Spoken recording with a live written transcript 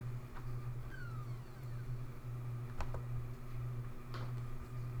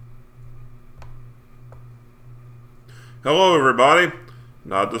Hello, everybody.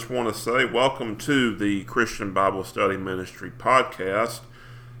 And I just want to say welcome to the Christian Bible Study Ministry podcast.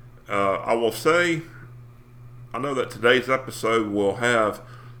 I will say, I know that today's episode will have,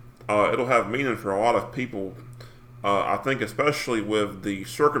 it'll have meaning for a lot of people. I think especially with the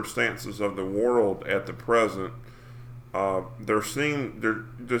circumstances of the world at the present, there seems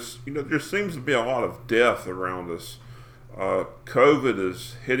to be a lot of death around us. COVID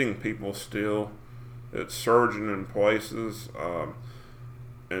is hitting people still. It's surging in places.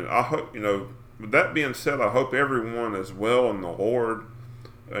 And I hope, with that being said, I hope everyone is well in the Lord.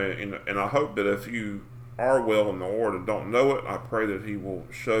 And I hope that if you are well in the Lord and don't know it, I pray that He will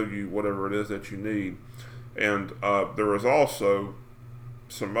show you whatever it is that you need. And there is also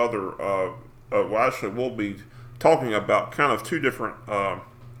some other, we'll be talking about kind of two different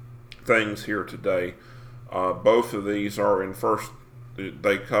things here today. Both of these are in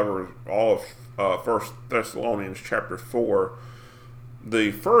they cover all of 1 Thessalonians chapter 4.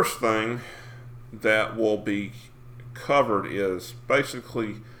 The first thing that will be covered is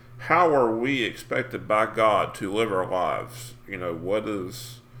basically how are we expected by God to live our lives? What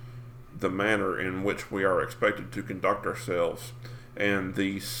is the manner in which we are expected to conduct ourselves? And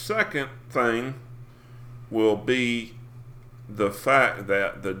the second thing will be the fact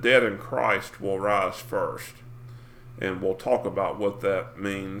that the dead in Christ will rise first. And we'll talk about what that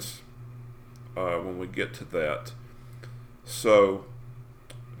means when we get to that. So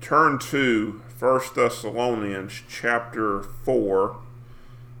turn to 1 Thessalonians chapter 4,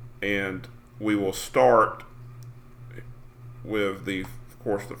 and we will start with the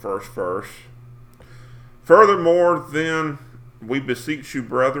first verse. Furthermore, then, we beseech you,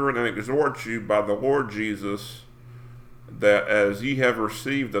 brethren, and exhort you by the Lord Jesus, that as ye have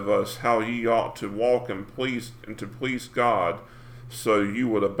received of us how ye ought to walk and to please God, so you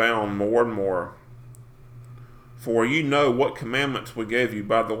would abound more and more. For ye know what commandments we gave you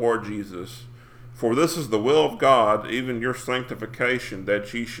by the Lord Jesus. For this is the will of God, even your sanctification,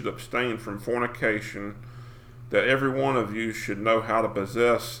 that ye should abstain from fornication, that every one of you should know how to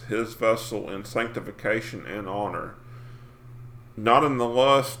possess his vessel in sanctification and honor, not in the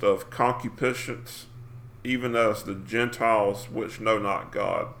lust of concupiscence, even as the Gentiles which know not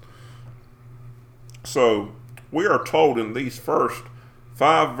God. So we are told in these first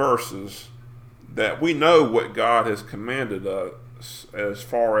 5 verses that we know what God has commanded us as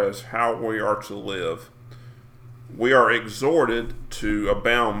far as how we are to live. We are exhorted to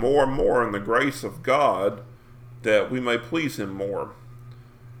abound more and more in the grace of God, that we may please Him more.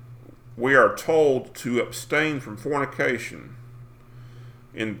 We are told to abstain from fornication.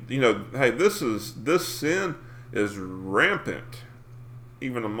 And this sin is rampant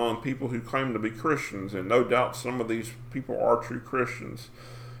even among people who claim to be Christians, and no doubt some of these people are true Christians.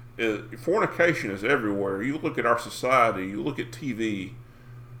 Fornication is everywhere. You look at our society, you look at TV,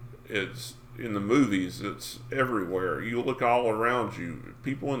 it's in the movies, it's everywhere. You look all around you,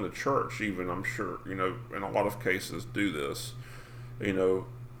 people in the church even, I'm sure, in a lot of cases do this.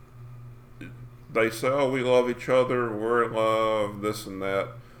 They say, oh, we love each other, we're in love, this and that.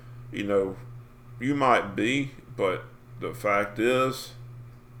 You might be, but the fact is,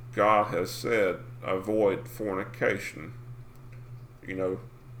 God has said, avoid fornication.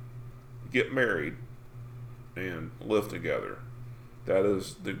 Get married and live together. That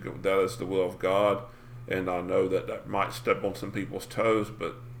is the will of God, and I know that might step on some people's toes,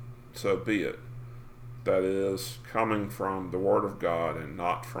 but so be it. That is coming from the Word of God and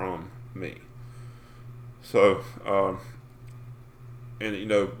not from me. So, but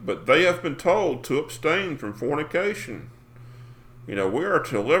they have been told to abstain from fornication. We are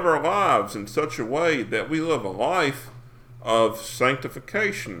to live our lives in such a way that we live a life of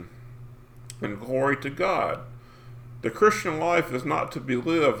sanctification and glory to God. The Christian life is not to be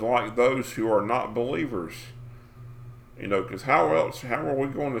lived like those who are not believers. Because how are we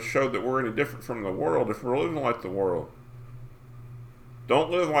going to show that we're any different from the world if we're living like the world?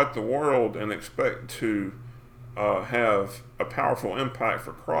 Don't live like the world and expect to have a powerful impact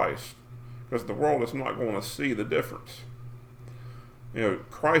for Christ, because the world is not going to see the difference.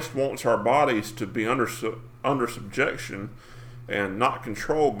 Christ wants our bodies to be under subjection and not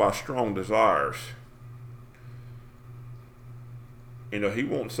controlled by strong desires. He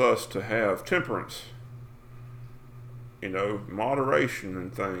wants us to have temperance, moderation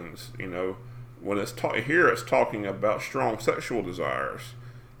and things. When it's here, it's talking about strong sexual desires.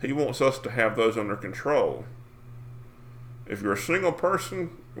 He wants us to have those under control. If you're a single person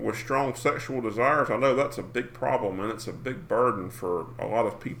with strong sexual desires, I know that's a big problem, and it's a big burden for a lot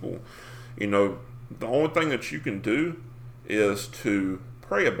of people. The only thing that you can do is to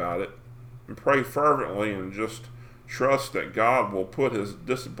pray about it and pray fervently and just Trust that God will put his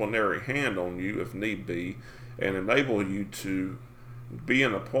disciplinary hand on you if need be and enable you to be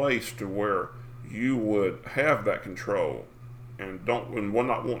in a place to where you would have that control and will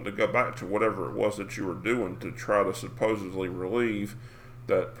not want to go back to whatever it was that you were doing to try to supposedly relieve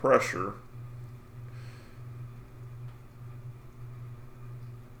that pressure.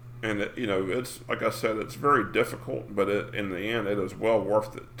 And it's like I said, it's very difficult, but in the end, it is well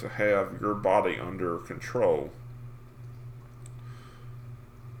worth it to have your body under control.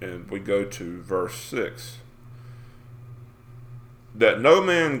 And we go to verse 6. That no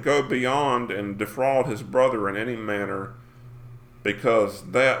man go beyond and defraud his brother in any manner,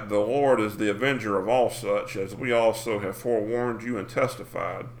 because that the Lord is the avenger of all such, as we also have forewarned you and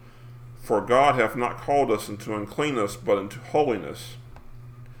testified. For God hath not called us into uncleanness, but into holiness.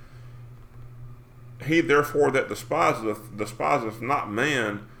 He therefore that despiseth not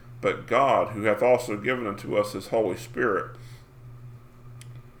man, but God, who hath also given unto us his Holy Spirit.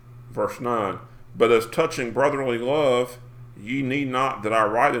 Verse 9. But as touching brotherly love, ye need not that I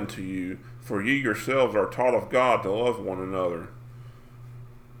write unto you, for ye yourselves are taught of God to love one another.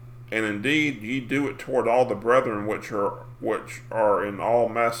 And indeed ye do it toward all the brethren which are in all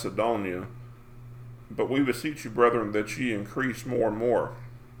Macedonia. But we beseech you, brethren, that ye increase more and more.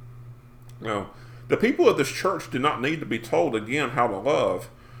 Now, the people of this church do not need to be told again how to love.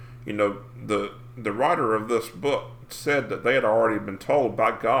 The writer of this book said that they had already been told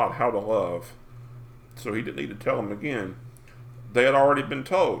by God how to love. So he didn't need to tell them again. They had already been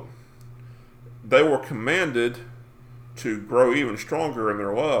told. They were commanded to grow even stronger in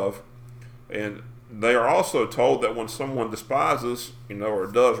their love. And they are also told that when someone despises, or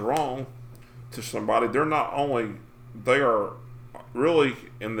does wrong to somebody, they are really,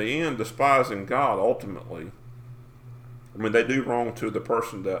 in the end, despising God ultimately. I mean, they do wrong to the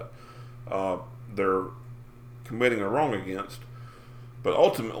person that they're committing a wrong against, but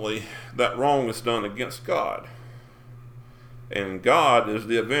ultimately, that wrong is done against God. And God is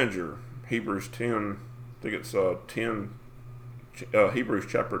the avenger. Hebrews 10, I think it's Hebrews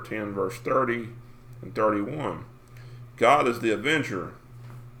chapter 10, verse 30 and 31. God is the avenger.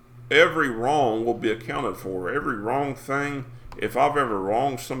 Every wrong will be accounted for. Every wrong thing. If I've ever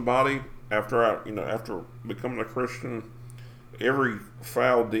wronged somebody after becoming a Christian, every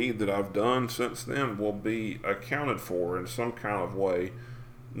foul deed that I've done since then will be accounted for in some kind of way.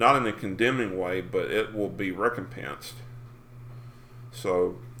 Not in a condemning way, but it will be recompensed.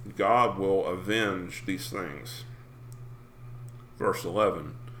 So God will avenge these things. Verse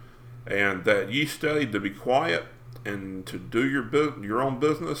 11. And that ye study to be quiet and to do your own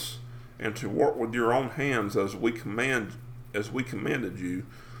business and to work with your own hands as we commanded you,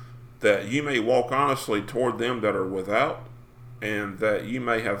 that ye may walk honestly toward them that are without, and that ye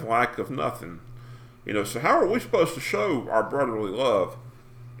may have lack of nothing. So how are we supposed to show our brotherly love?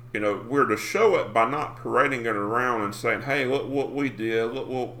 We're to show it by not parading it around and saying, hey, look what we did,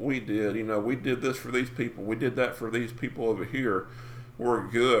 we did this for these people, we did that for these people over here, we're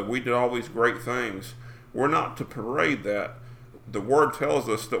good, we did all these great things. We're not to parade that. The word tells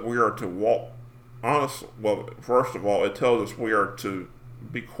us that we are to walk honestly. Well, first of all, it tells us we are to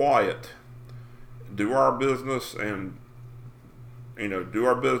be quiet, do our business, and do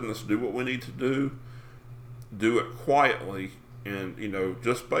our business, do what we need to do it quietly, and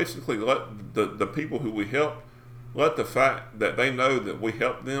just basically let the people who we help, let the fact that they know that we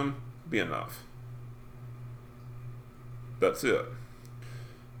help them be enough. That's it.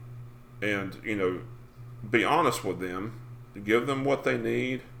 And be honest with them, give them what they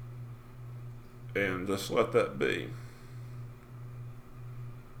need, and just let that be.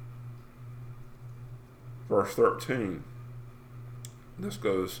 Verse 13. This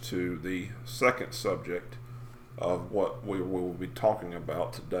goes to the second subject of what we will be talking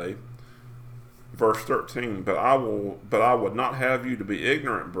about today. Verse 13. But I would not have you to be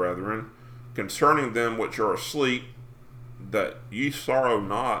ignorant, brethren, concerning them which are asleep, that ye sorrow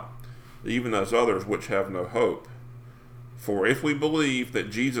not, even as others which have no hope. For if we believe that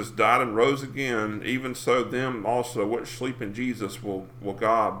Jesus died and rose again, even so them also which sleep in Jesus will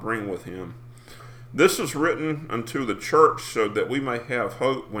God bring with him. This is written unto the church, so that we may have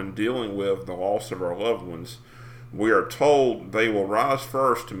hope when dealing with the loss of our loved ones. We are told they will rise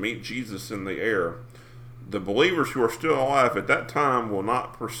first to meet Jesus in the air. The believers who are still alive at that time will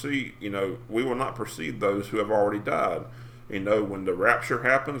not precede, we will not precede those who have already died. When the rapture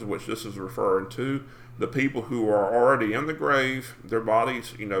happens, which this is referring to, the people who are already in the grave, their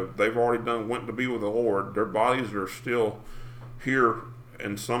bodies, they've already went to be with the Lord. Their bodies are still here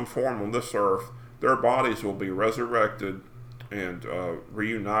in some form on this earth. Their bodies will be resurrected and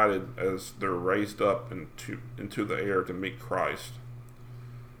reunited as they're raised up into the air to meet Christ.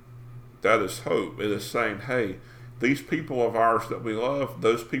 That is hope. It is saying, hey, these people of ours that we love,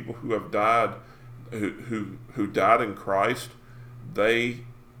 those people who have died, who died in Christ, they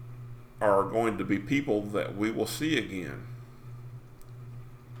are going to be people that we will see again.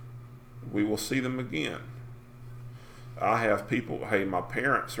 We will see them again. I have people, hey, my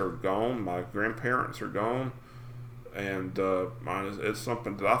parents are gone, my grandparents are gone, and it's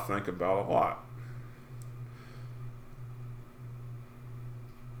something that I think about a lot.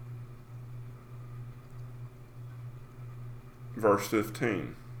 Verse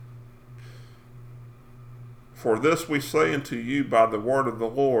 15. For this we say unto you by the word of the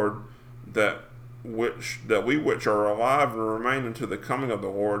Lord, that we which are alive and remain unto the coming of the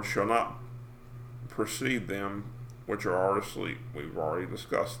Lord shall not precede them which are asleep. We've already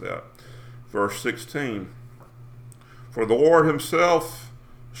discussed that. Verse 16. For the Lord himself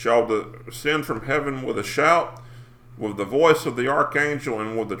shall descend from heaven with a shout, with the voice of the archangel,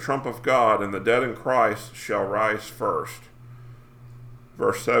 and with the trump of God, and the dead in Christ shall rise first.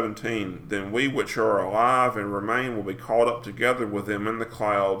 Verse 17. Then we which are alive and remain will be caught up together with them in the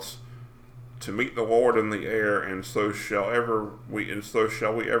clouds to meet the Lord in the air, and so shall we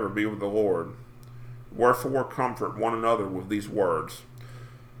ever be with the Lord. Wherefore comfort one another with these words.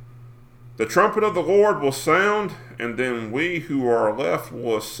 The trumpet of the Lord will sound, and then we who are left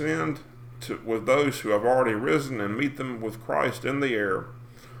will ascend with those who have already risen and meet them with Christ in the air.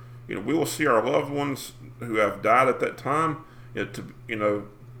 We will see our loved ones who have died at that time. To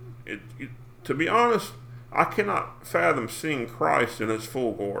be honest, I cannot fathom seeing Christ in his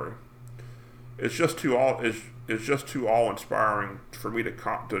full glory. It's just too awe-inspiring for me to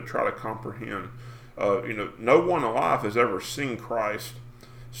try to comprehend. No one alive has ever seen Christ,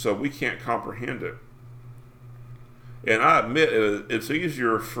 so we can't comprehend it. And I admit it's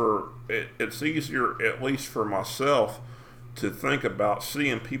easier, at least for myself, to think about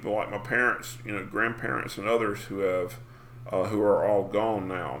seeing people like my parents, grandparents, and others who are all gone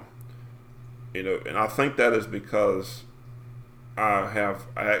now. And I think that is because I have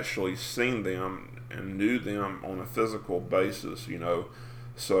actually seen them and knew them on a physical basis,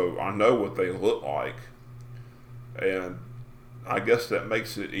 so I know what they look like. And I guess that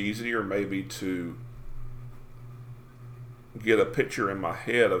makes it easier maybe to get a picture in my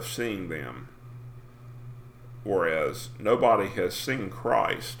head of seeing them. Whereas nobody has seen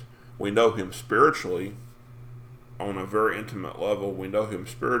Christ. We know him spiritually on a very intimate level. We know him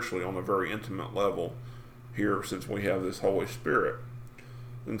spiritually on a very intimate level here, since we have this Holy Spirit.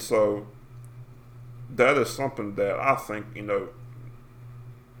 And so that is something that I think,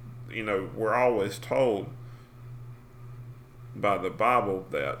 we're always told by the Bible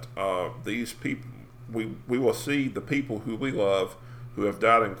that these people, we will see the people who we love who have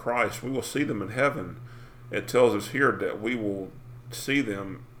died in Christ. We will see them in heaven. It tells us here that we will see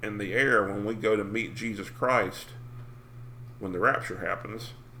them in the air when we go to meet Jesus Christ when the rapture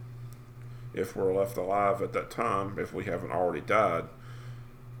happens, if we're left alive at that time, if we haven't already died.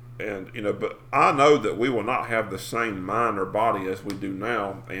 And, but I know that we will not have the same mind or body as we do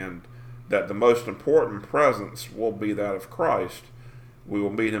now, and that the most important presence will be that of Christ. We will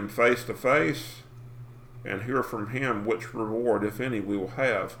meet him face to face and hear from him which reward, if any, we will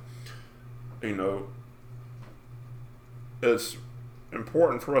have. It's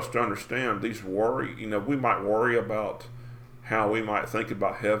important for us to understand these worry. We might worry about how we might think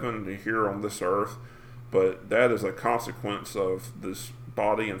about heaven here on this earth, but that is a consequence of this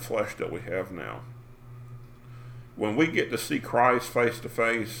body and flesh that we have now. When we get to see Christ face to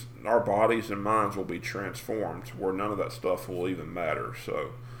face, our bodies and minds will be transformed, where none of that stuff will even matter.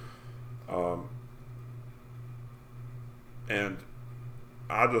 So, and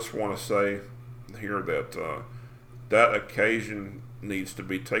I just want to say here that that occasion needs to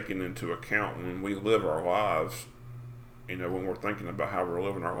be taken into account when we live our lives. When we're thinking about how we're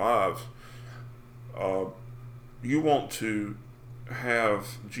living our lives, you want to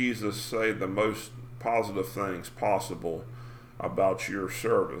have Jesus say the most positive things possible about your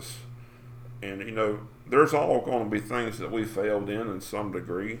service. And, there's all going to be things that we failed in some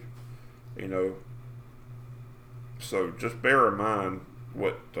degree, so just bear in mind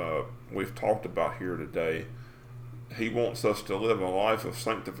what we've talked about here today. He wants us to live a life of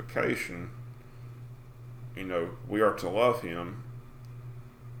sanctification. We are to love him.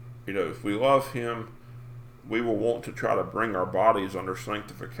 If we love him, we will want to try to bring our bodies under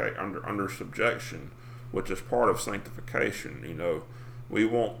subjection, which is part of sanctification. We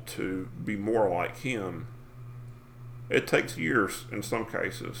want to be more like him. It takes years in some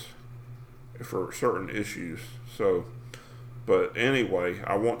cases for certain issues. So But anyway,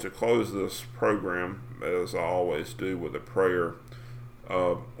 I want to close this program, as I always do, with a prayer.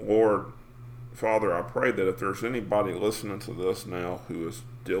 Lord, Father, I pray that if there's anybody listening to this now who is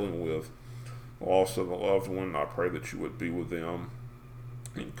dealing with the loss of a loved one, I pray that you would be with them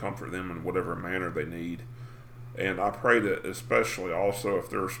and comfort them in whatever manner they need. And I pray that especially also if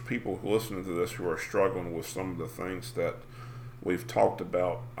there's people who listen to this who are struggling with some of the things that we've talked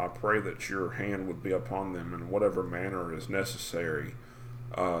about, I pray that your hand would be upon them in whatever manner is necessary,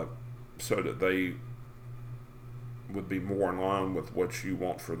 so that they would be more in line with what you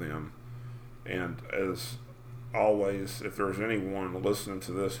want for them. And as always, if there's anyone listening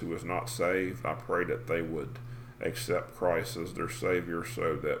to this who is not saved, I pray that they would accept Christ as their Savior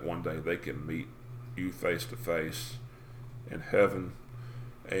so that one day they can meet you face to face in heaven.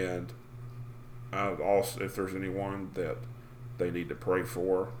 And also, if there's anyone that they need to pray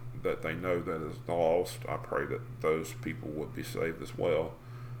for, that they know that is lost, I pray that those people would be saved as well.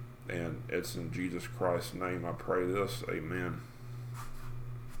 And it's in Jesus Christ's name I pray this. Amen.